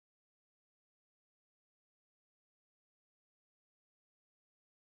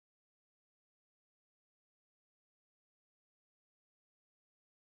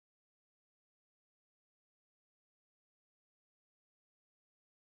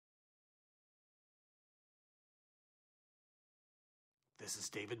This is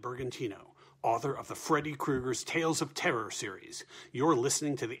David Bergantino, author of the Freddy Krueger's Tales of Terror series. You're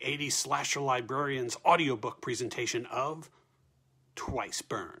listening to the 80s Slasher Librarian's audiobook presentation of Twice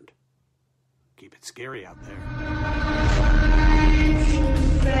Burned. Keep it scary out there.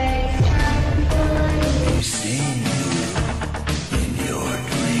 I've seen you in your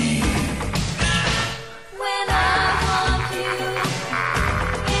dreams. When I want you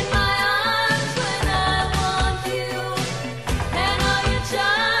in my arms, when I want you, and all your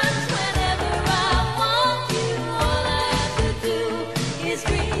charms. Whenever I want you, all I have to do is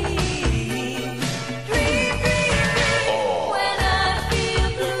dream, dream, dream, dream. When I feel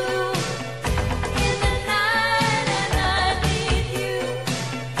blue in the night and I need you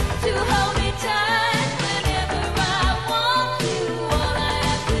to hold me tight. Whenever I want you, all I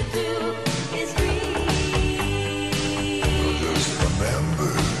have to do is dream. Just remember,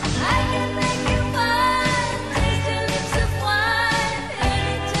 I can make you mine, taste your lips of wine,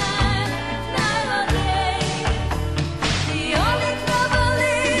 anytime, night or day. The only trouble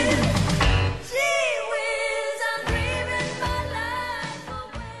is, gee whiz, I'm dreaming my life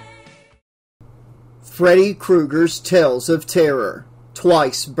away. Freddy Krueger's Tales of Terror,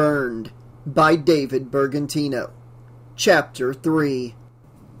 Twice Burned, by David Bergantino. Chapter 3.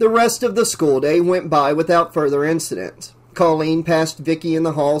 The rest of the school day went by without further incident. Colleen passed Vicky in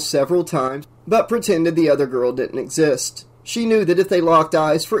the hall several times, but pretended the other girl didn't exist. She knew that if they locked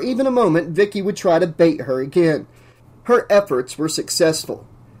eyes for even a moment, Vicky would try to bait her again. Her efforts were successful.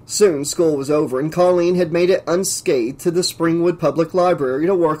 Soon school was over, and Colleen had made it unscathed to the Springwood Public Library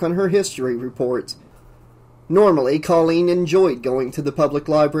to work on her history report. Normally, Colleen enjoyed going to the public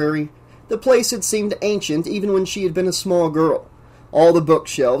library. The place had seemed ancient even when she had been a small girl. All the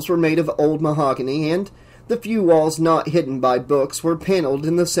bookshelves were made of old mahogany, and the few walls not hidden by books were paneled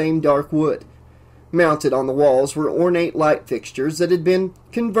in the same dark wood. Mounted on the walls were ornate light fixtures that had been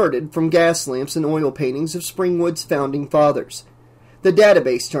converted from gas lamps and oil paintings of Springwood's founding fathers. The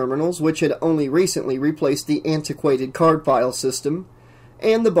database terminals, which had only recently replaced the antiquated card file system,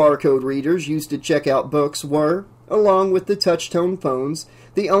 and the barcode readers used to check out books were, along with the touch-tone phones,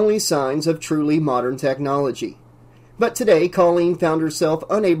 the only signs of truly modern technology. But today, Colleen found herself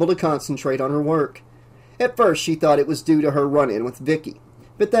unable to concentrate on her work. At first, she thought it was due to her run-in with Vicky,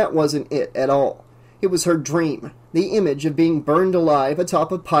 but that wasn't it at all. It was her dream. The image of being burned alive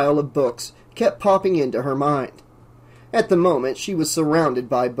atop a pile of books kept popping into her mind. At the moment, she was surrounded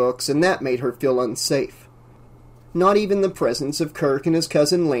by books, and that made her feel unsafe. Not even the presence of Kirk and his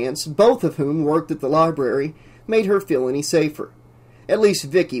cousin Lance, both of whom worked at the library, made her feel any safer. At least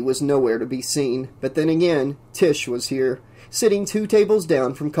Vicky was nowhere to be seen, but then again, Tish was here, sitting 2 tables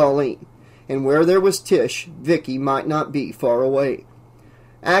down from Colleen, and where there was Tish, Vicky might not be far away.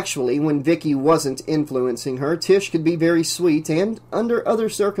 Actually, when Vicky wasn't influencing her, Tish could be very sweet, and, under other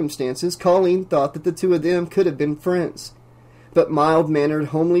circumstances, Colleen thought that the two of them could have been friends. But mild-mannered,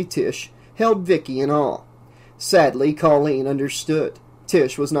 homely Tish held Vicky in awe. Sadly, Colleen understood.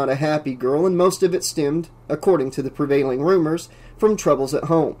 Tish was not a happy girl, and most of it stemmed, according to the prevailing rumors, from troubles at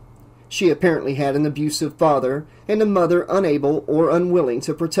home. She apparently had an abusive father, and a mother unable or unwilling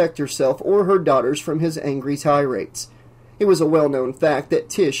to protect herself or her daughters from his angry tirades. It was a well-known fact that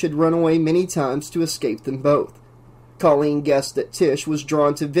Tish had run away many times to escape them both. Colleen guessed that Tish was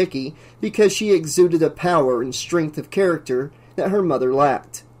drawn to Vicky because she exuded a power and strength of character that her mother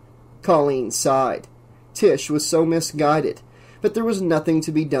lacked. Colleen sighed. Tish was so misguided, but there was nothing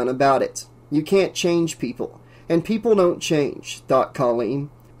to be done about it. You can't change people, and people don't change, thought Colleen.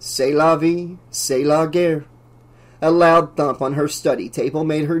 C'est la vie, c'est la guerre. A loud thump on her study table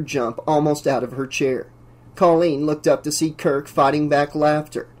made her jump almost out of her chair. Colleen looked up to see Kirk fighting back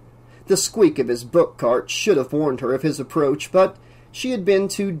laughter. The squeak of his book cart should have warned her of his approach, but she had been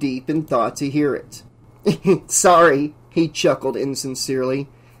too deep in thought to hear it. Sorry, he chuckled insincerely.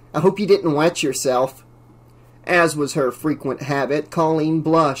 I hope you didn't wet yourself. As was her frequent habit, Colleen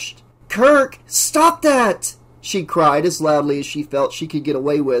blushed. Kirk, stop that! She cried as loudly as she felt she could get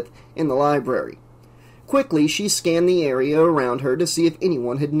away with in the library. Quickly, she scanned the area around her to see if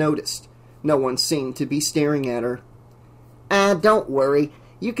anyone had noticed. No one seemed to be staring at her. Don't worry.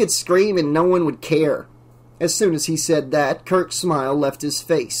 You could scream and no one would care. As soon as he said that, Kirk's smile left his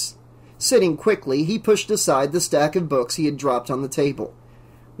face. Sitting quickly, he pushed aside the stack of books he had dropped on the table.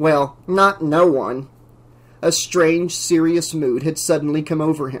 Well, not no one. A strange, serious mood had suddenly come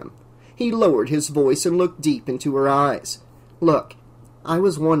over him. He lowered his voice and looked deep into her eyes. Look, I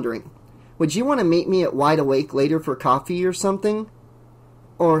was wondering, would you want to meet me at Wide Awake later for coffee or something?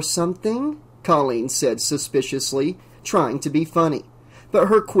 Or something? Colleen said suspiciously, trying to be funny. But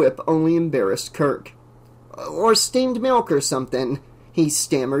her quip only embarrassed Kirk. Or steamed milk or something. he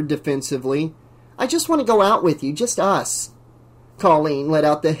stammered defensively. "I just want to go out with you, just us." Colleen let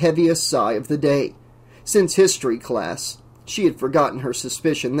out the heaviest sigh of the day. Since history class, she had forgotten her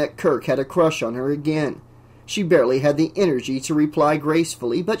suspicion that Kirk had a crush on her again. She barely had the energy to reply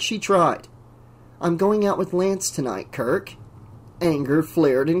gracefully, but she tried. "I'm going out with Lance tonight, Kirk." Anger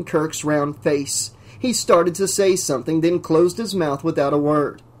flared in Kirk's round face. He started to say something, then closed his mouth without a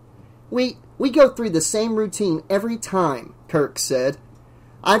word. We go through the same routine every time," Kirk said.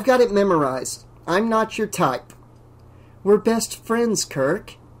 "I've got it memorized. I'm not your type." "We're best friends,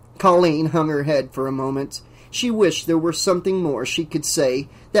 Kirk." Colleen hung her head for a moment. She wished there were something more she could say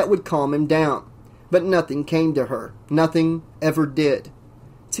that would calm him down. But nothing came to her. Nothing ever did.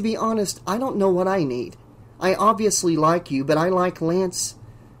 "To be honest, I don't know what I need. I obviously like you, but I like Lance.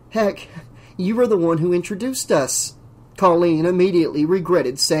 Heck, you were the one who introduced us." Colleen immediately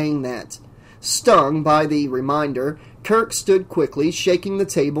regretted saying that. Stung by the reminder, Kirk stood quickly, shaking the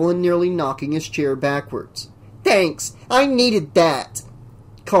table and nearly knocking his chair backwards. "Thanks, I needed that."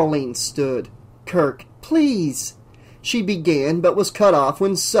 Colleen stood. "Kirk, please." She began, but was cut off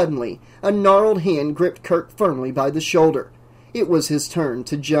when suddenly a gnarled hand gripped Kirk firmly by the shoulder. It was his turn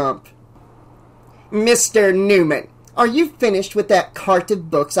to jump. "Mr. Newman, are you finished with that cart of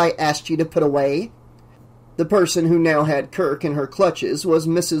books I asked you to put away?" The person who now had Kirk in her clutches was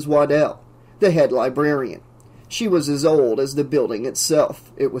Mrs. Waddell, the head librarian. She was as old as the building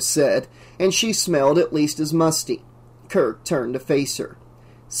itself, it was said, and she smelled at least as musty. Kirk turned to face her.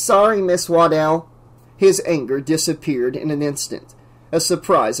 "Sorry, Miss Waddell." His anger disappeared in an instant. A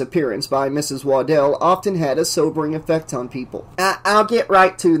surprise appearance by Mrs. Waddell often had a sobering effect on people. I'll get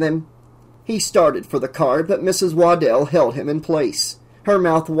right to them." He started for the car, but Mrs. Waddell held him in place. Her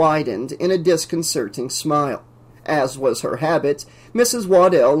mouth widened in a disconcerting smile. As was her habit, Mrs.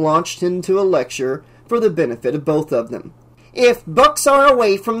 Waddell launched into a lecture for the benefit of both of them. "If books are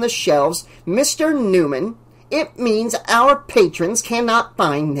away from the shelves, Mr. Newman, it means our patrons cannot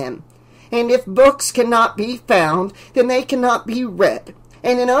find them. And if books cannot be found, then they cannot be read.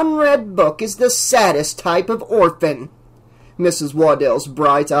 And an unread book is the saddest type of orphan." Mrs. Waddell's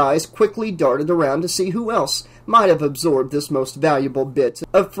bright eyes quickly darted around to see who else might have absorbed this most valuable bit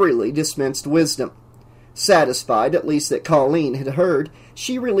of freely dispensed wisdom. Satisfied at least that Colleen had heard,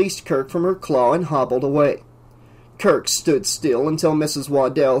 she released Kirk from her claw and hobbled away. Kirk stood still until Mrs.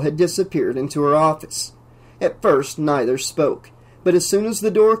 Waddell had disappeared into her office. At first neither spoke, but as soon as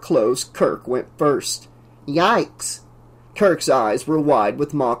the door closed, Kirk went first. "Yikes!" Kirk's eyes were wide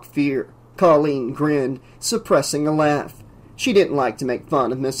with mock fear. Colleen grinned, suppressing a laugh. She didn't like to make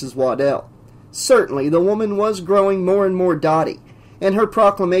fun of Mrs. Waddell. Certainly the woman was growing more and more dotty, and her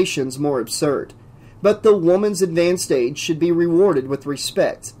proclamations more absurd. But the woman's advanced age should be rewarded with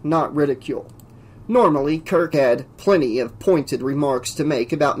respect, not ridicule. Normally, Kirk had plenty of pointed remarks to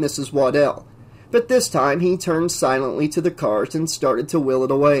make about Mrs. Waddell, but this time he turned silently to the cart and started to wheel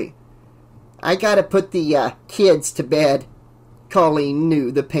it away. "I gotta put the kids to bed." Colleen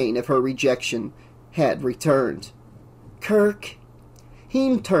knew the pain of her rejection had returned. "Kirk."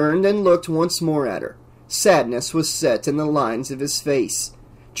 He turned and looked once more at her. Sadness was set in the lines of his face.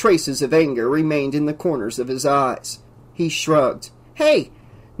 Traces of anger remained in the corners of his eyes. He shrugged. "Hey,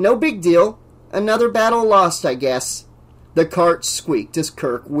 no big deal. Another battle lost, I guess." The cart squeaked as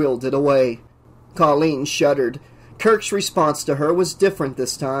Kirk wheeled it away. Colleen shuddered. Kirk's response to her was different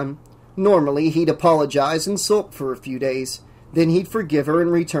this time. Normally, he'd apologize and sulk for a few days. Then he'd forgive her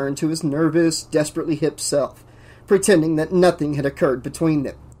and return to his nervous, desperately hip self, pretending that nothing had occurred between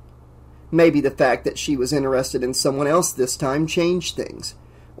them. Maybe the fact that she was interested in someone else this time changed things.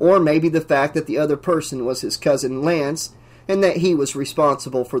 Or maybe the fact that the other person was his cousin Lance, and that he was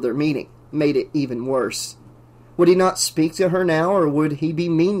responsible for their meeting, made it even worse. Would he not speak to her now, or would he be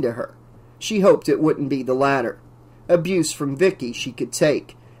mean to her? She hoped it wouldn't be the latter. Abuse from Vicky she could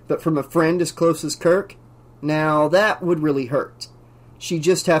take, but from a friend as close as Kirk? Now that would really hurt. She'd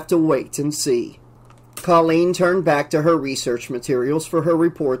just have to wait and see. Colleen turned back to her research materials for her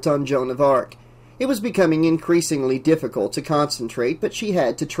report on Joan of Arc. It was becoming increasingly difficult to concentrate, but she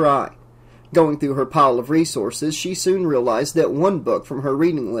had to try. Going through her pile of resources, she soon realized that one book from her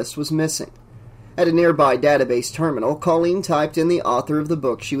reading list was missing. At a nearby database terminal, Colleen typed in the author of the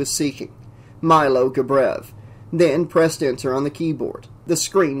book she was seeking, Milo Gabrev, then pressed enter on the keyboard. The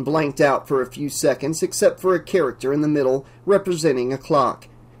screen blanked out for a few seconds, except for a character in the middle representing a clock.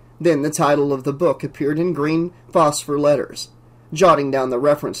 Then the title of the book appeared in green phosphor letters. Jotting down the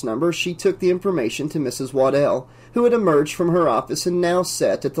reference number, she took the information to Mrs. Waddell, who had emerged from her office and now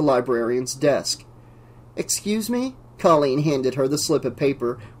sat at the librarian's desk. "Excuse me?" Colleen handed her the slip of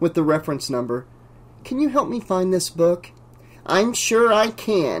paper with the reference number. "Can you help me find this book? "I'm sure I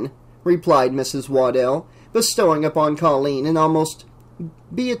can," replied Mrs. Waddell, bestowing upon Colleen an almost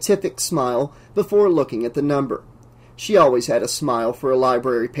beatific smile before looking at the number. She always had a smile for a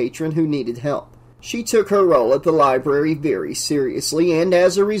library patron who needed help. She took her role at the library very seriously, and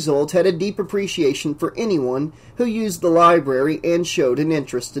as a result had a deep appreciation for anyone who used the library and showed an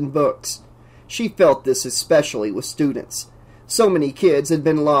interest in books. She felt this especially with students. So many kids had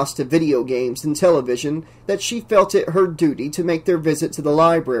been lost to video games and television that she felt it her duty to make their visit to the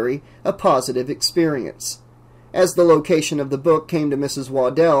library a positive experience. As the location of the book came to Mrs.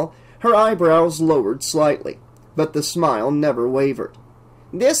 Waddell, her eyebrows lowered slightly, but the smile never wavered.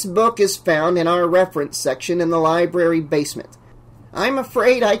 "This book is found in our reference section in the library basement. I'm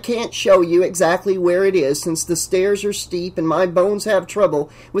afraid I can't show you exactly where it is since the stairs are steep and my bones have trouble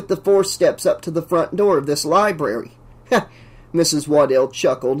with the 4 steps up to the front door of this library." Mrs. Waddell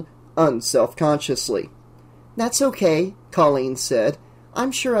chuckled, unself-consciously. "That's okay," Colleen said.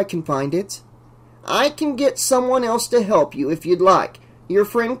 "I'm sure I can find it." "I can get someone else to help you if you'd like. Your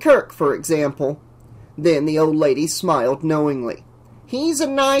friend Kirk, for example." Then the old lady smiled knowingly. "He's a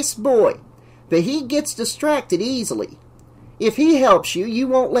nice boy, but he gets distracted easily. If he helps you, you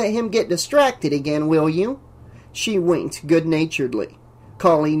won't let him get distracted again, will you?" She winked good-naturedly.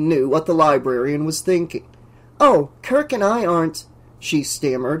 Colleen knew what the librarian was thinking. "Oh, Kirk and I aren't," she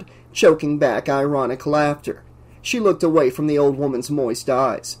stammered, choking back ironic laughter. She looked away from the old woman's moist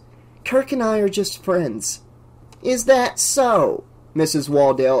eyes. "Kirk and I are just friends." "Is that so?" Mrs.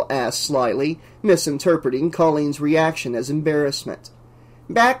 Waddell asked slyly, misinterpreting Colleen's reaction as embarrassment.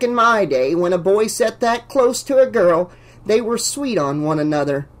 "Back in my day, when a boy sat that close to a girl, they were sweet on one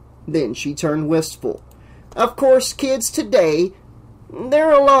another." Then she turned wistful. "Of course, kids today, there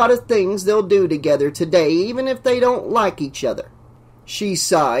are a lot of things they'll do together today, even if they don't like each other." She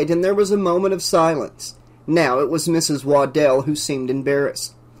sighed, and there was a moment of silence. Now it was Mrs. Waddell who seemed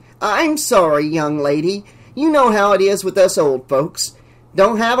embarrassed. "I'm sorry, young lady. You know how it is with us old folks.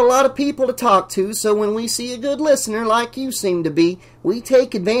 Don't have a lot of people to talk to, so when we see a good listener like you seem to be, we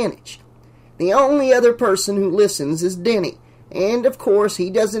take advantage. The only other person who listens is Denny, and of course he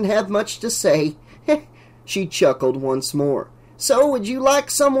doesn't have much to say." She chuckled once more. "So would you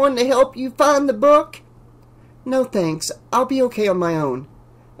like someone to help you find the book?" "No thanks, I'll be okay on my own."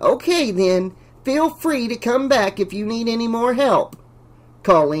 "Okay then, feel free to come back if you need any more help."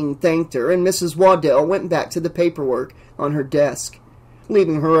 Colleen thanked her, and Mrs. Waddell went back to the paperwork on her desk.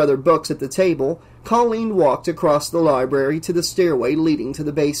 Leaving her other books at the table, Colleen walked across the library to the stairway leading to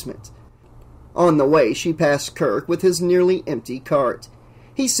the basement. On the way, she passed Kirk with his nearly empty cart.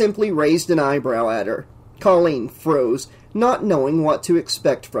 He simply raised an eyebrow at her. Colleen froze, not knowing what to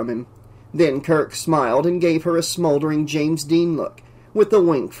expect from him. Then Kirk smiled and gave her a smoldering James Dean look, with a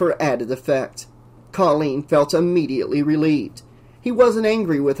wink for added effect. Colleen felt immediately relieved. He wasn't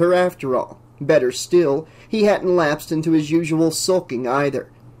angry with her after all. Better still, he hadn't lapsed into his usual sulking either.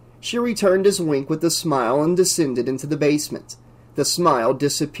 She returned his wink with a smile and descended into the basement. The smile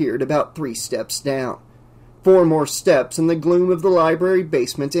disappeared about 3 steps down. 4 more steps and the gloom of the library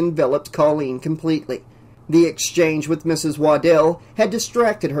basement enveloped Colleen completely. The exchange with Mrs. Waddell had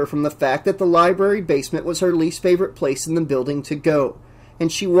distracted her from the fact that the library basement was her least favorite place in the building to go,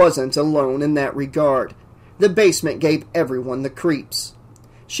 and she wasn't alone in that regard. The basement gave everyone the creeps.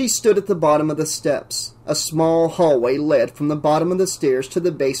 She stood at the bottom of the steps. A small hallway led from the bottom of the stairs to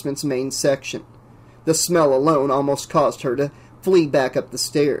the basement's main section. The smell alone almost caused her to flee back up the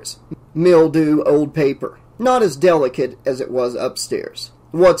stairs. Mildew, old paper. Not as delicate as it was upstairs.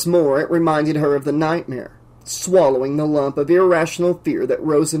 What's more, it reminded her of the nightmare. Swallowing the lump of irrational fear that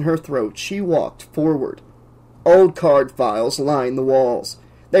rose in her throat, she walked forward. Old card files lined the walls.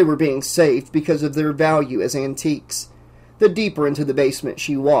 They were being saved because of their value as antiques. The deeper into the basement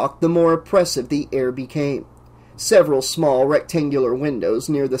she walked, the more oppressive the air became. Several small rectangular windows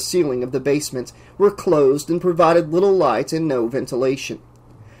near the ceiling of the basement were closed and provided little light and no ventilation.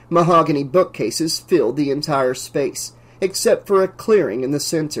 Mahogany bookcases filled the entire space, except for a clearing in the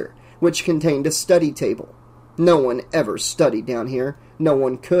center, which contained a study table. No one ever studied down here. No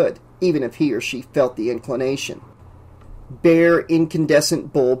one could, even if he or she felt the inclination. Bare,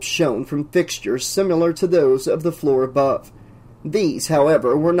 incandescent bulbs shone from fixtures similar to those of the floor above. These,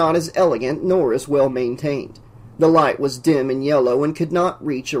 however, were not as elegant nor as well maintained. The light was dim and yellow and could not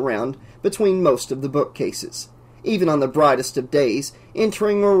reach around between most of the bookcases. Even on the brightest of days,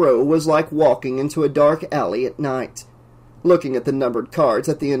 entering a row was like walking into a dark alley at night. Looking at the numbered cards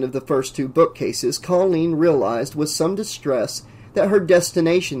at the end of the first 2 bookcases, Colleen realized with some distress that her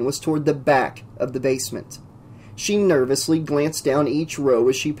destination was toward the back of the basement. She nervously glanced down each row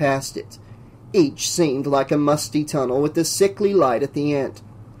as she passed it. Each seemed like a musty tunnel with a sickly light at the end.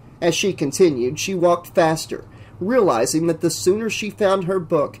 As she continued, she walked faster, realizing that the sooner she found her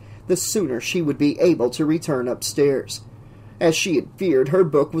book, the sooner she would be able to return upstairs. As she had feared, her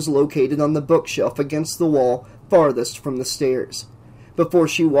book was located on the bookshelf against the wall farthest from the stairs. Before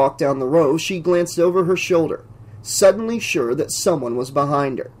she walked down the row, she glanced over her shoulder, suddenly sure that someone was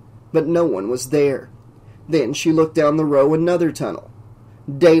behind her, but no one was there. Then she looked down the row another tunnel.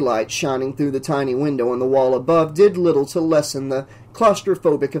 Daylight shining through the tiny window in the wall above did little to lessen the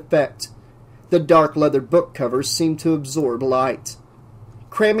claustrophobic effect. The dark leather book covers seemed to absorb light.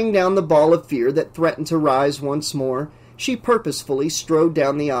 Cramming down the ball of fear that threatened to rise once more, she purposefully strode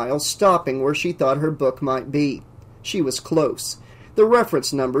down the aisle, stopping where she thought her book might be. She was close. The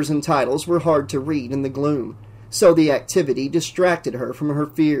reference numbers and titles were hard to read in the gloom, so the activity distracted her from her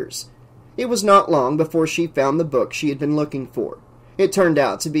fears. It was not long before she found the book she had been looking for. It turned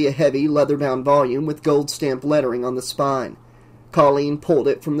out to be a heavy, leather-bound volume with gold-stamped lettering on the spine. Colleen pulled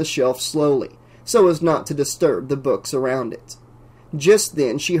it from the shelf slowly, so as not to disturb the books around it. Just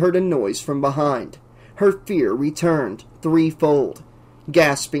then she heard a noise from behind. Her fear returned, threefold.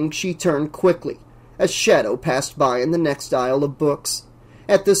 Gasping, she turned quickly. A shadow passed by in the next aisle of books.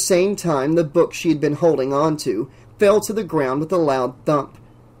 At the same time, the book she had been holding on to fell to the ground with a loud thump.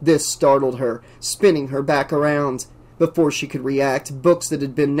 This startled her, spinning her back around. Before she could react, books that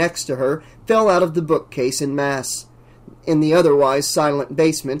had been next to her fell out of the bookcase en masse. In the otherwise silent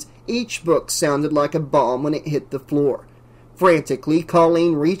basement, each book sounded like a bomb when it hit the floor. Frantically,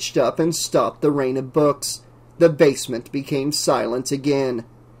 Colleen reached up and stopped the rain of books. The basement became silent again.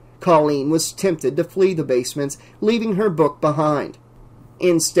 Colleen was tempted to flee the basement, leaving her book behind.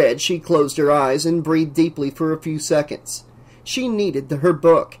 Instead, she closed her eyes and breathed deeply for a few seconds. She needed her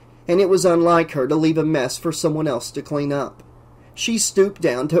book, and it was unlike her to leave a mess for someone else to clean up. She stooped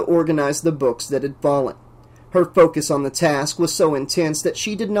down to organize the books that had fallen. Her focus on the task was so intense that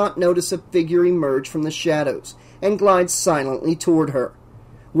she did not notice a figure emerge from the shadows and glide silently toward her.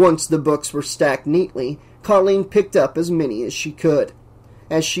 Once the books were stacked neatly, Colleen picked up as many as she could.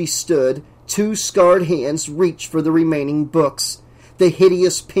 As she stood, two scarred hands reached for the remaining books. The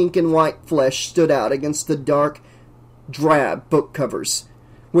hideous pink and white flesh stood out against the dark, drab book covers.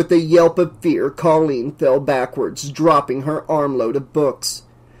 With a yelp of fear, Colleen fell backwards, dropping her armload of books.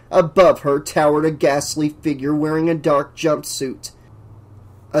 Above her towered a ghastly figure wearing a dark jumpsuit.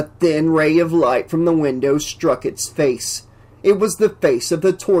 A thin ray of light from the window struck its face. It was the face of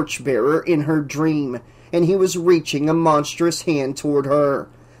the torchbearer in her dream, and he was reaching a monstrous hand toward her,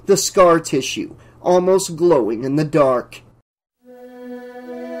 the scar tissue almost glowing in the dark.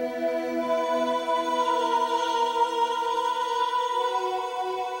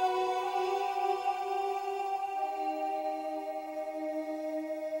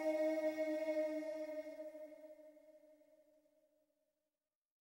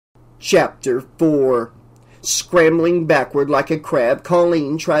 Chapter 4. Scrambling backward like a crab,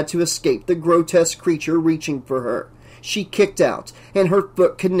 Colleen tried to escape the grotesque creature reaching for her. She kicked out, and her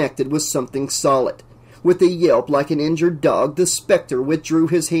foot connected with something solid. With a yelp like an injured dog, the spectre withdrew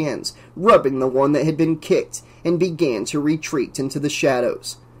his hands, rubbing the one that had been kicked, and began to retreat into the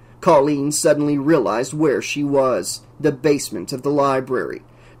shadows. Colleen suddenly realized where she was, the basement of the library,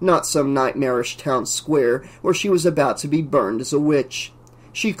 not some nightmarish town square where she was about to be burned as a witch.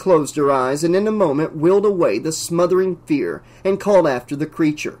 She closed her eyes and in a moment willed away the smothering fear and called after the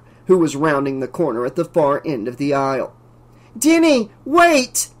creature, who was rounding the corner at the far end of the aisle. "Denny,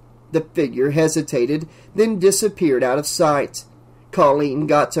 wait!" The figure hesitated, then disappeared out of sight. Colleen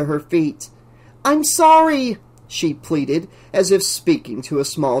got to her feet. "I'm sorry," she pleaded, as if speaking to a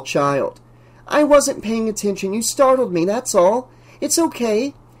small child. "I wasn't paying attention. You startled me, that's all. It's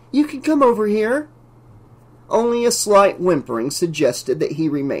okay. You can come over here." Only a slight whimpering suggested that he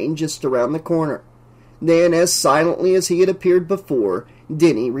remained just around the corner. Then, as silently as he had appeared before,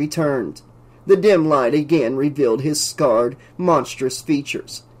 Denny returned. The dim light again revealed his scarred, monstrous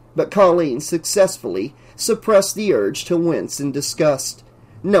features, but Colleen successfully suppressed the urge to wince in disgust,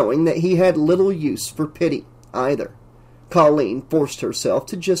 knowing that he had little use for pity, either. Colleen forced herself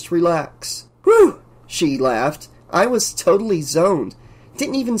to just relax. "Whew!" she laughed. "I was totally zoned.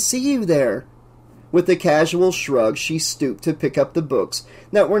 Didn't even see you there." With a casual shrug, she stooped to pick up the books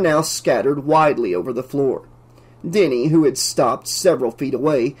that were now scattered widely over the floor. Denny, who had stopped several feet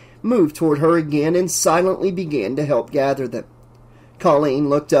away, moved toward her again and silently began to help gather them. Colleen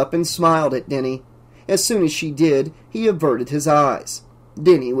looked up and smiled at Denny. As soon as she did, he averted his eyes.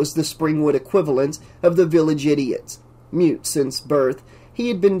 Denny was the Springwood equivalent of the village idiot. Mute since birth, he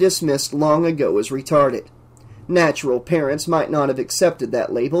had been dismissed long ago as retarded. Natural parents might not have accepted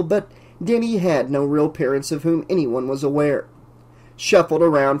that label, but Denny had no real parents of whom anyone was aware. Shuffled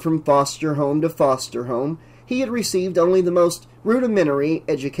around from foster home to foster home, he had received only the most rudimentary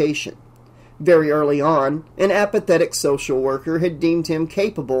education. Very early on, an apathetic social worker had deemed him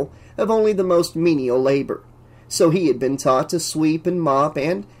capable of only the most menial labor, so he had been taught to sweep and mop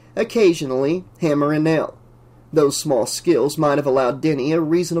and, occasionally, hammer a nail. Those small skills might have allowed Denny a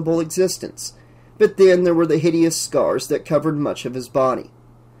reasonable existence, but then there were the hideous scars that covered much of his body.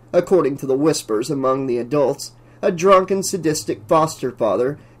 According to the whispers among the adults, a drunken, sadistic foster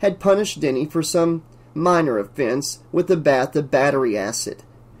father had punished Denny for some minor offense with a bath of battery acid.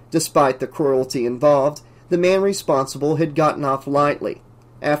 Despite the cruelty involved, the man responsible had gotten off lightly.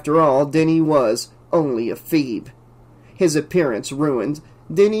 After all, Denny was only a phoebe. His appearance ruined,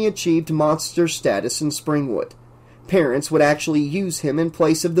 Denny achieved monster status in Springwood. Parents would actually use him in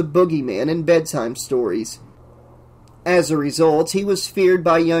place of the boogeyman in bedtime stories. As a result, he was feared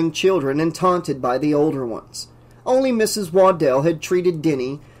by young children and taunted by the older ones. Only Mrs. Waddell had treated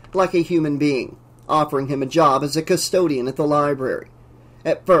Denny like a human being, offering him a job as a custodian at the library.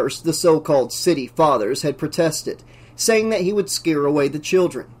 At first, the so-called city fathers had protested, saying that he would scare away the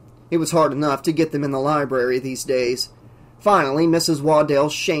children. It was hard enough to get them in the library these days. Finally, Mrs. Waddell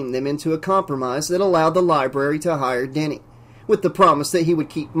shamed them into a compromise that allowed the library to hire Denny, with the promise that he would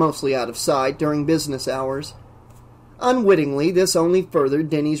keep mostly out of sight during business hours. Unwittingly, this only furthered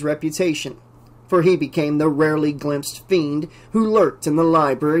Denny's reputation, for he became the rarely glimpsed fiend who lurked in the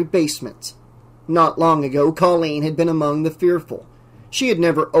library basement. Not long ago, Colleen had been among the fearful. She had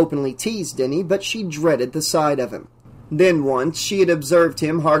never openly teased Denny, but she dreaded the sight of him. Then once she had observed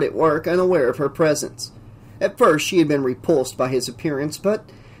him hard at work, unaware of her presence. At first she had been repulsed by his appearance, but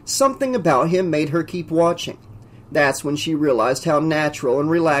something about him made her keep watching. That's when she realized how natural and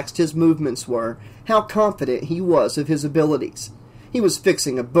relaxed his movements were, how confident he was of his abilities. He was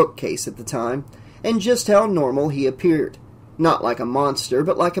fixing a bookcase at the time, and just how normal he appeared. Not like a monster,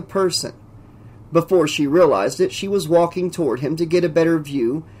 but like a person. Before she realized it, she was walking toward him to get a better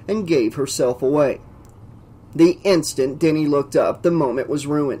view and gave herself away. The instant Denny looked up, the moment was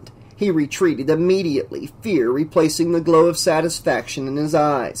ruined. He retreated immediately, fear replacing the glow of satisfaction in his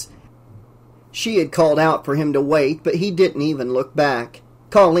eyes. She had called out for him to wait, but he didn't even look back.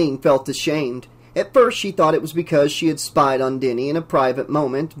 Colleen felt ashamed. At first she thought it was because she had spied on Denny in a private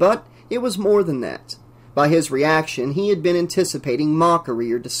moment, but it was more than that. By his reaction, he had been anticipating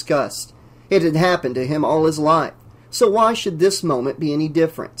mockery or disgust. It had happened to him all his life, so why should this moment be any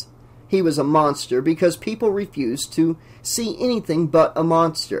different? He was a monster because people refused to see anything but a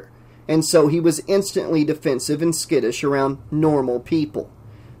monster, and so he was instantly defensive and skittish around normal people.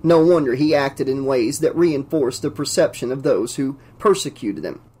 No wonder he acted in ways that reinforced the perception of those who persecuted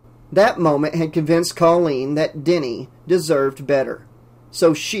him. That moment had convinced Colleen that Denny deserved better,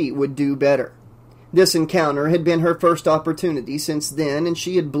 so she would do better. This encounter had been her first opportunity since then, and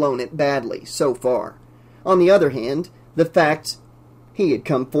she had blown it badly, so far. On the other hand, the fact he had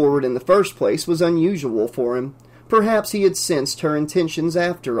come forward in the first place was unusual for him. Perhaps he had sensed her intentions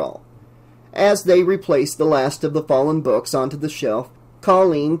after all. As they replaced the last of the fallen books onto the shelf,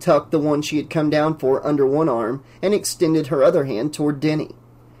 Colleen tucked the one she had come down for under one arm and extended her other hand toward Denny.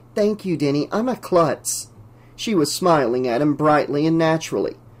 "Thank you, Denny. I'm a klutz." She was smiling at him brightly and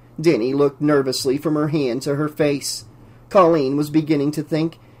naturally. Denny looked nervously from her hand to her face. Colleen was beginning to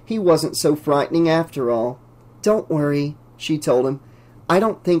think he wasn't so frightening after all. "Don't worry," she told him. "I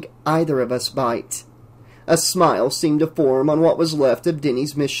don't think either of us bite." A smile seemed to form on what was left of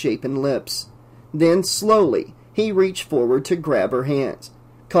Denny's misshapen lips. Then, slowly, he reached forward to grab her hand.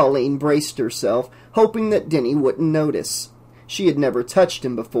 Colleen braced herself, hoping that Denny wouldn't notice. She had never touched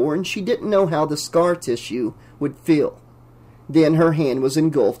him before, and she didn't know how the scar tissue would feel. Then her hand was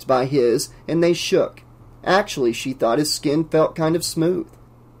engulfed by his, and they shook. Actually, she thought his skin felt kind of smooth.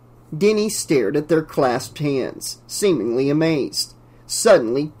 Denny stared at their clasped hands, seemingly amazed.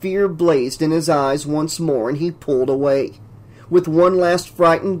 Suddenly, fear blazed in his eyes once more, and he pulled away. With one last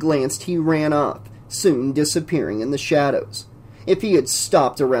frightened glance, he ran off, soon disappearing in the shadows. If he had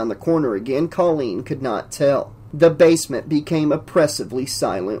stopped around the corner again, Colleen could not tell. The basement became oppressively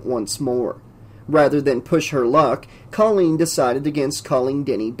silent once more. Rather than push her luck, Colleen decided against calling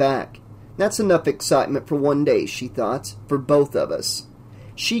Denny back. That's enough excitement for one day, she thought, for both of us.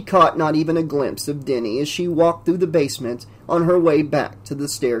 She caught not even a glimpse of Denny as she walked through the basement on her way back to the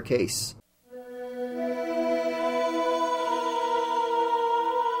staircase.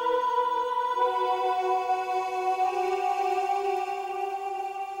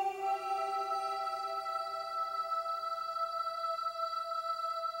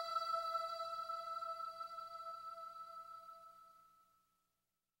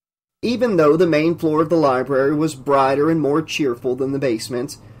 Even though the main floor of the library was brighter and more cheerful than the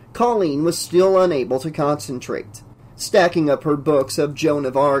basement, Colleen was still unable to concentrate. Stacking up her books of Joan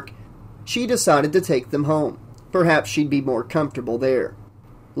of Arc, she decided to take them home. Perhaps she'd be more comfortable there.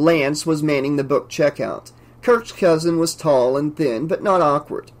 Lance was manning the book checkout. Kirk's cousin was tall and thin, but not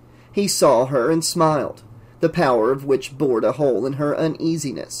awkward. He saw her and smiled, the power of which bored a hole in her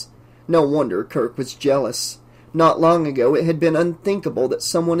uneasiness. No wonder Kirk was jealous. Not long ago it had been unthinkable that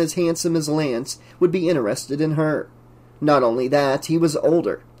someone as handsome as Lance would be interested in her. Not only that, he was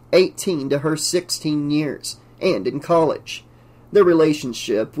older, 18 to her 16 years, and in college. Their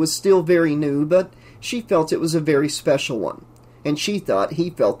relationship was still very new, but she felt it was a very special one, and she thought he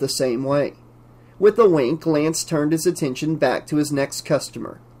felt the same way. With a wink, Lance turned his attention back to his next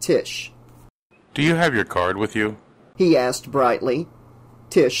customer, Tish. Do you have your card with you? He asked brightly.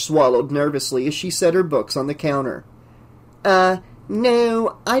 Tish swallowed nervously as she set her books on the counter.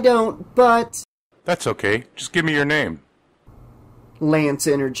 No, I don't, but... That's okay. Just give me your name. Lance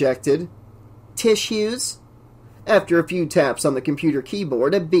interjected. Tish Hughes? After a few taps on the computer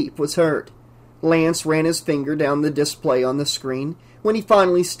keyboard, a beep was heard. Lance ran his finger down the display on the screen. When he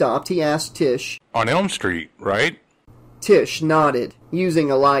finally stopped, he asked Tish, On Elm Street, right? Tish nodded. Using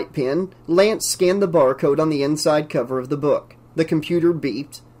a light pen, Lance scanned the barcode on the inside cover of the book. The computer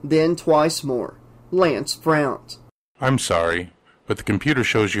beeped, then twice more. Lance frowned. I'm sorry, but the computer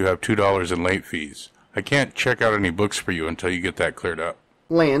shows you have $2 in late fees. I can't check out any books for you until you get that cleared up.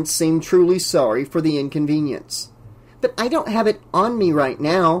 Lance seemed truly sorry for the inconvenience. But I don't have it on me right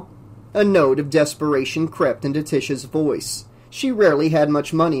now. A note of desperation crept into Tish's voice. She rarely had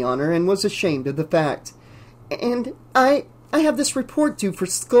much money on her and was ashamed of the fact. And I have this report due for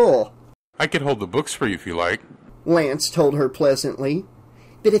school. I could hold the books for you if you like. Lance told her pleasantly.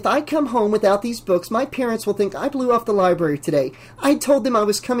 But if I come home without these books, my parents will think I blew off the library today. I told them I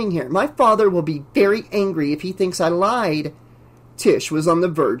was coming here. My father will be very angry if he thinks I lied. Tish was on the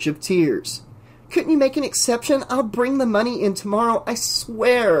verge of tears. Couldn't you make an exception? I'll bring the money in tomorrow, I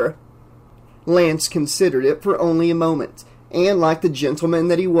swear. Lance considered it for only a moment, and like the gentleman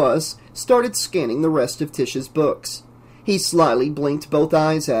that he was, started scanning the rest of Tish's books. He slyly blinked both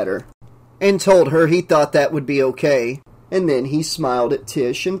eyes at her, and told her he thought that would be okay. And then he smiled at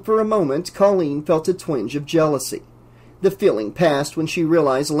Tish, and for a moment Colleen felt a twinge of jealousy. The feeling passed when she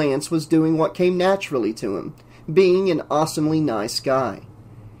realized Lance was doing what came naturally to him, being an awesomely nice guy.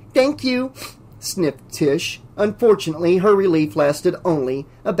 Thank you, sniffed Tish. Unfortunately, her relief lasted only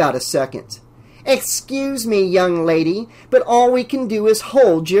about a second. Excuse me, young lady, but all we can do is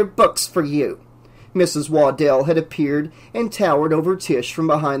hold your books for you. Mrs. Waddell had appeared and towered over Tish from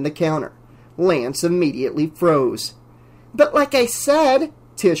behind the counter. Lance immediately froze. But like I said,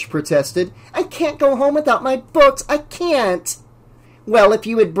 Tish protested, I can't go home without my books. I can't. Well, if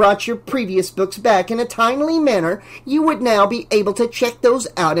you had brought your previous books back in a timely manner, you would now be able to check those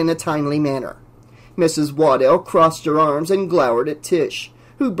out in a timely manner. Mrs. Waddell crossed her arms and glowered at Tish,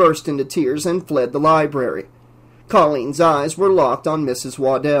 who burst into tears and fled the library. Colleen's eyes were locked on Mrs.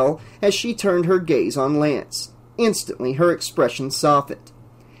 Waddell as she turned her gaze on Lance. Instantly her expression softened.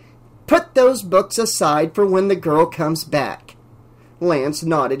 Put those books aside for when the girl comes back. Lance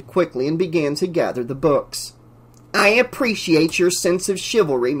nodded quickly and began to gather the books. I appreciate your sense of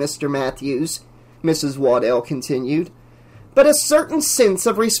chivalry, Mr. Matthews, Mrs. Waddell continued, but a certain sense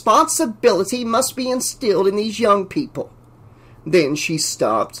of responsibility must be instilled in these young people. Then she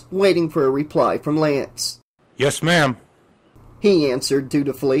stopped, waiting for a reply from Lance. Yes, ma'am. He answered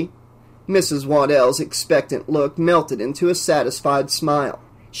dutifully. Mrs. Waddell's expectant look melted into a satisfied smile.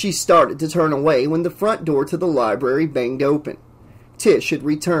 She started to turn away when the front door to the library banged open. Tish had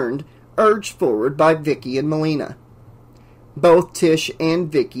returned, urged forward by Vicky and Melina. Both Tish and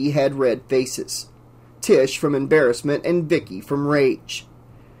Vicky had red faces. Tish from embarrassment and Vicky from rage.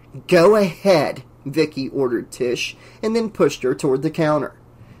 Go ahead, Vicky ordered Tish, and then pushed her toward the counter.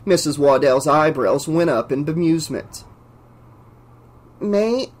 Mrs. Waddell's eyebrows went up in bemusement.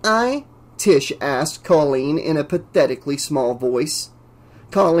 May I? Tish asked Colleen in a pathetically small voice.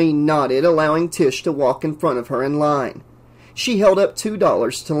 Colleen nodded, allowing Tish to walk in front of her in line. She held up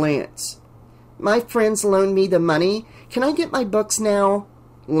 $2 to Lance. My friends loaned me the money. Can I get my books now?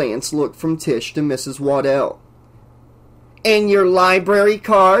 Lance looked from Tish to Mrs. Waddell. And your library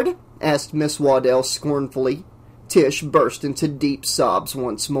card? Asked Miss Waddell scornfully. Tish burst into deep sobs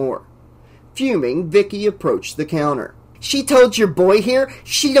once more. Fuming, Vicky approached the counter. She told your boy here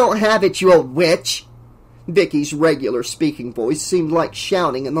she don't have it, you old witch. Vicky's regular speaking voice seemed like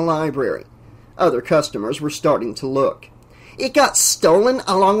shouting in the library. Other customers were starting to look. It got stolen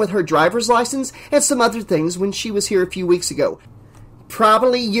along with her driver's license and some other things when she was here a few weeks ago.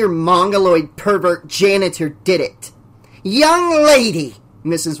 Probably your mongoloid pervert janitor did it. Young lady,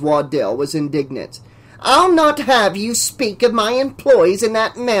 Mrs. Waddell was indignant. I'll not have you speak of my employees in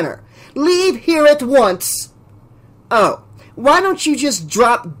that manner. Leave here at once. Oh, why don't you just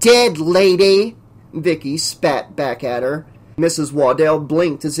drop dead, lady? Vicky spat back at her. Mrs. Waddell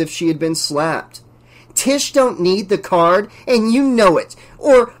blinked as if she had been slapped. Tish don't need the card, and you know it.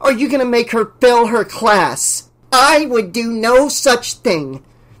 Or are you going to make her fail her class? I would do no such thing.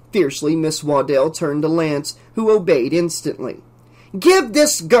 Fiercely, Miss Waddell turned to Lance, who obeyed instantly. Give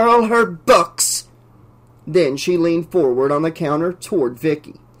this girl her books. Then she leaned forward on the counter toward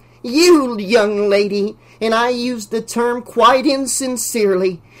Vicky. You, young lady, and I use the term quite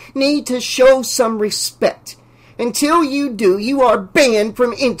insincerely, need to show some respect. Until you do, you are banned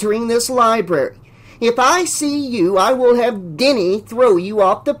from entering this library. If I see you, I will have Denny throw you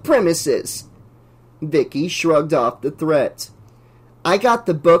off the premises. Vicky shrugged off the threat. I got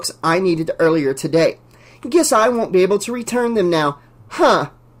the books I needed earlier today. Guess I won't be able to return them now. Huh.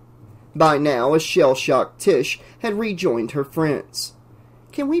 By now, a shell-shocked Tish had rejoined her friends.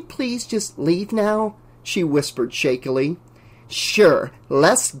 Can we please just leave now? She whispered shakily. Sure,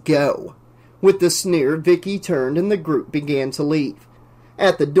 let's go. With the sneer, Vicky turned and the group began to leave.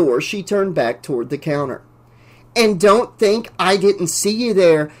 At the door, she turned back toward the counter. And don't think I didn't see you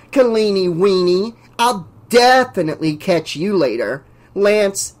there, Colleen Weenie. I'll definitely catch you later.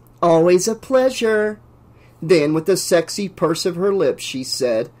 Lance, always a pleasure. Then, with a sexy purse of her lips, she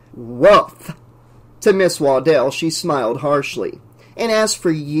said, Woof. To Miss Waddell, she smiled harshly. And as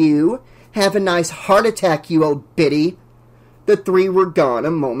for you, have a nice heart attack, you old biddy. The three were gone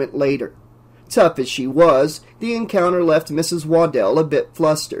a moment later. Tough as she was, the encounter left Mrs. Waddell a bit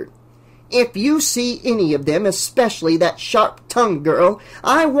flustered. If you see any of them, especially that sharp-tongued girl,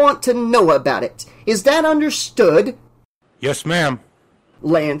 I want to know about it. Is that understood? Yes, ma'am.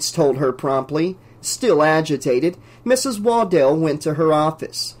 Lance told her promptly. Still agitated, Mrs. Waddell went to her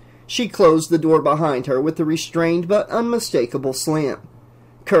office. She closed the door behind her with a restrained but unmistakable slam.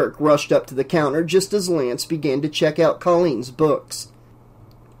 Kirk rushed up to the counter just as Lance began to check out Colleen's books.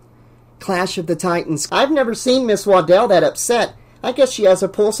 Clash of the Titans. I've never seen Miss Waddell that upset. I guess she has a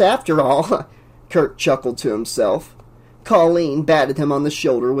pulse after all. Kirk chuckled to himself. Colleen batted him on the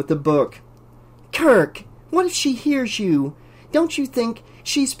shoulder with the book. Kirk, what if she hears you? Don't you think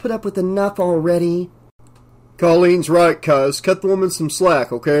she's put up with enough already? Colleen's right, cuz. Cut the woman some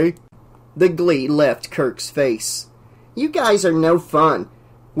slack, okay? The glee left Kirk's face. You guys are no fun,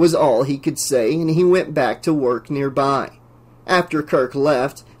 was all he could say, and he went back to work nearby. After Kirk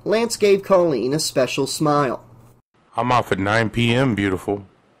left, Lance gave Colleen a special smile. I'm off at 9 p.m., beautiful.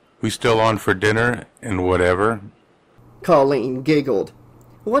 We still on for dinner and whatever? Colleen giggled.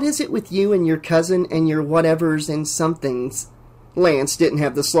 What is it with you and your cousin and your whatevers and somethings? Lance didn't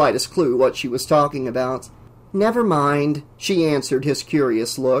have the slightest clue what she was talking about. Never mind, she answered his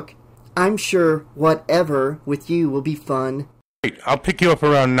curious look. I'm sure whatever with you will be fun. Great, I'll pick you up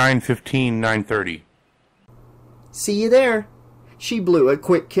around 9:15, 9:30. See you there. She blew a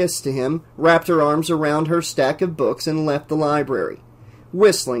quick kiss to him, wrapped her arms around her stack of books, and left the library.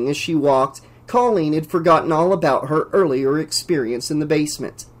 Whistling as she walked, Colleen had forgotten all about her earlier experience in the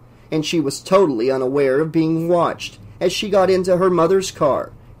basement, and she was totally unaware of being watched as she got into her mother's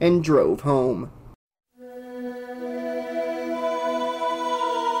car and drove home.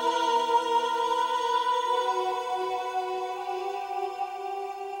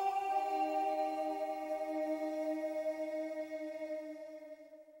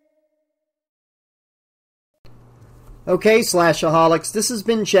 Okay, Slashaholics, this has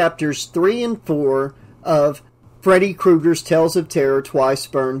been chapters 3 and 4 of Freddy Krueger's Tales of Terror Twice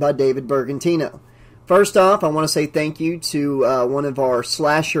Burned by David Bergantino. First off, I want to say thank you to one of our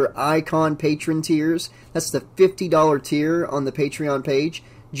Slasher Icon patron tiers. That's the $50 tier on the Patreon page,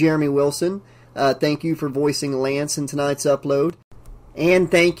 Jeremy Wilson. Thank you for voicing Lance in tonight's upload. And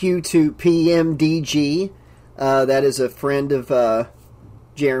thank you to PMDG, that is a friend of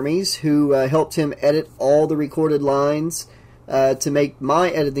Jeremy's, who helped him edit all the recorded lines to make my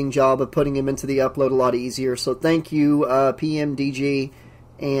editing job of putting him into the upload a lot easier. So thank you, PMDG,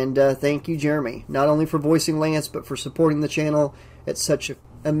 and thank you, Jeremy, not only for voicing Lance, but for supporting the channel at such an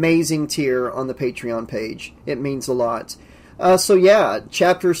amazing tier on the Patreon page. It means a lot. So yeah,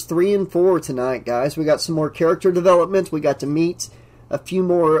 chapters 3 and 4 tonight, guys. We got some more character development. We got to meet a few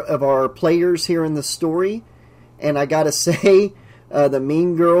more of our players here in the story, and I gotta say, the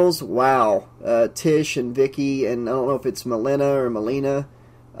Mean Girls, wow. Tish and Vicky, and I don't know if it's Melina.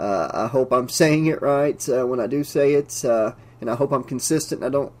 I hope I'm saying it right when I do say it, and I hope I'm consistent and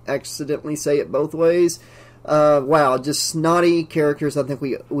I don't accidentally say it both ways. Wow, just snotty characters. I think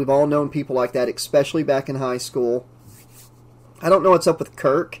we've all known people like that, especially back in high school. I don't know what's up with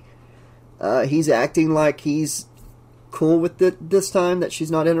Kirk. He's acting like he's cool with it this time, that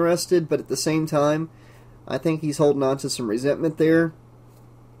she's not interested, but at the same time, I think he's holding on to some resentment there.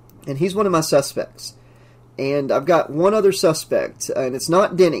 And he's one of my suspects. And I've got one other suspect, and it's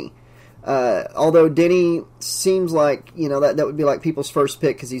not Denny. Although Denny seems like, that would be like people's first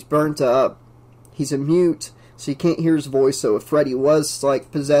pick because he's burnt up. He's a mute, so you can't hear his voice. So if Freddy was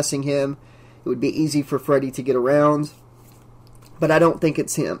like possessing him, it would be easy for Freddy to get around. But I don't think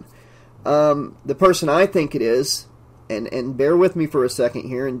it's him. The person I think it is, and bear with me for a second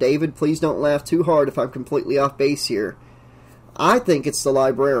here, and David, please don't laugh too hard if I'm completely off base here. I think it's the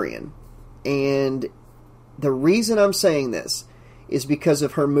librarian. And the reason I'm saying this is because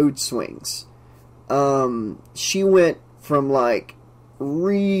of her mood swings. She went from like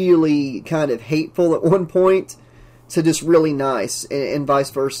really kind of hateful at one point to just really nice, and vice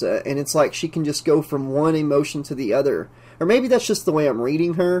versa. And it's like she can just go from one emotion to the other. Or maybe that's just the way I'm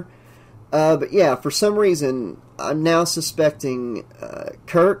reading her. But yeah, for some reason, I'm now suspecting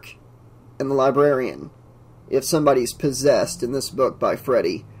Kirk and the librarian if somebody's possessed in this book by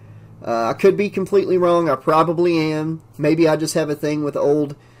Freddy. I could be completely wrong. I probably am. Maybe I just have a thing with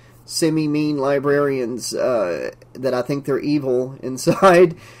old semi-mean librarians that I think they're evil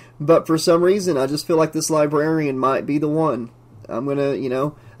inside. But for some reason, I just feel like this librarian might be the one. I'm going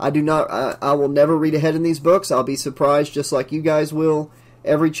to, I will never read ahead in these books. I'll be surprised just like you guys will.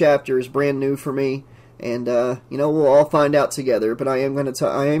 Every chapter is brand new for me. And, we'll all find out together. But I am going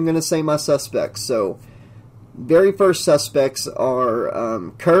to say my suspects. So, very first suspects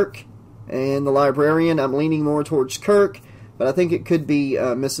are Kirk and the librarian. I'm leaning more towards Kirk, but I think it could be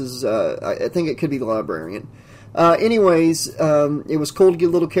I think it could be the librarian. Anyways, it was cool to get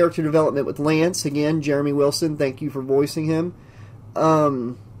a little character development with Lance. Again, Jeremy Wilson, thank you for voicing him.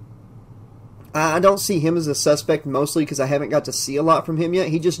 I don't see him as a suspect mostly because I haven't got to see a lot from him yet.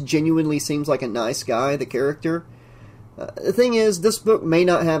 He just genuinely seems like a nice guy, the character. The thing is, this book may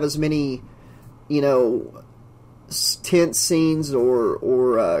not have as many, tense scenes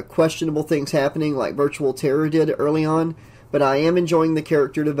or questionable things happening like Virtual Terror did early on, but I am enjoying the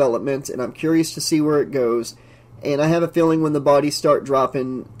character development, and I'm curious to see where it goes. And I have a feeling when the bodies start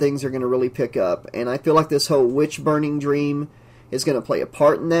dropping, things are going to really pick up. And I feel like this whole witch burning dream is going to play a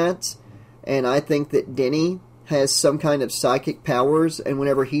part in that. And I think that Denny has some kind of psychic powers, and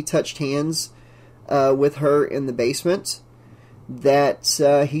whenever he touched hands with her in the basement,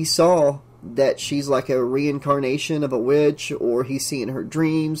 that he saw that she's like a reincarnation of a witch, or he's seeing her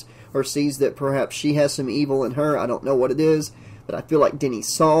dreams, or sees that perhaps she has some evil in her. I don't know what it is, but I feel like Denny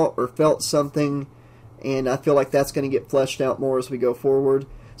saw or felt something, and I feel like that's going to get fleshed out more as we go forward.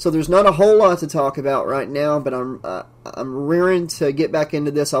 So there's not a whole lot to talk about right now, but I'm rearing to get back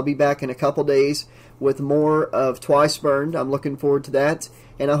into this. I'll be back in a couple days with more of Twice Burned. I'm looking forward to that,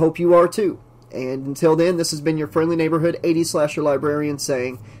 and I hope you are too. And until then, this has been your friendly neighborhood 80s slasher librarian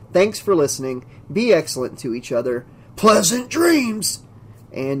saying, thanks for listening, be excellent to each other, pleasant dreams,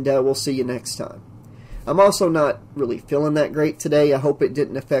 and we'll see you next time. I'm also not really feeling that great today. I hope it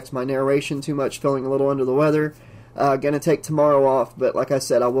didn't affect my narration too much, feeling a little under the weather. Gonna take tomorrow off, but like I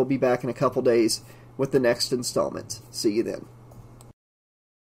said, I will be back in a couple days with the next installment. See you then.